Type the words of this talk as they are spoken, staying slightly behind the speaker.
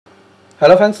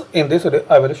Hello friends, in this video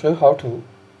I will show you how to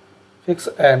fix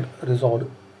and resolve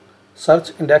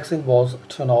search indexing was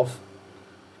turned off,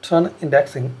 turn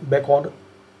indexing back on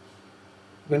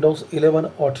Windows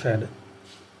 11 or 10.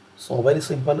 So very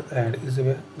simple and easy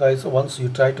way guys. Once you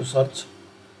try to search,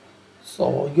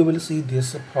 so you will see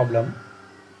this problem.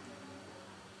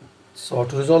 So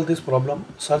to resolve this problem,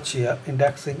 search here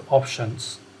indexing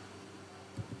options.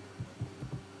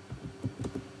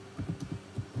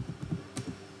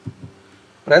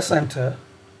 Press enter.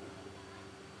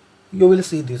 You will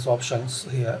see these options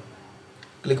here.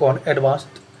 Click on advanced.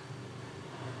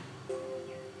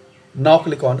 Now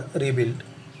click on rebuild.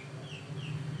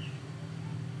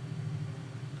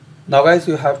 Now guys,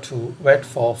 you have to wait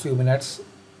for a few minutes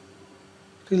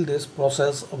till this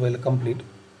process will complete,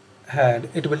 and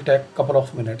it will take a couple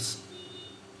of minutes.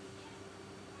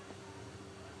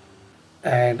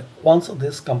 And once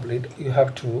this complete, you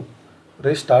have to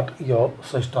restart your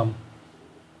system.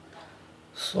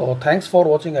 So thanks for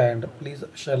watching, and please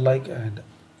share, like and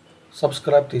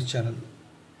subscribe this channel.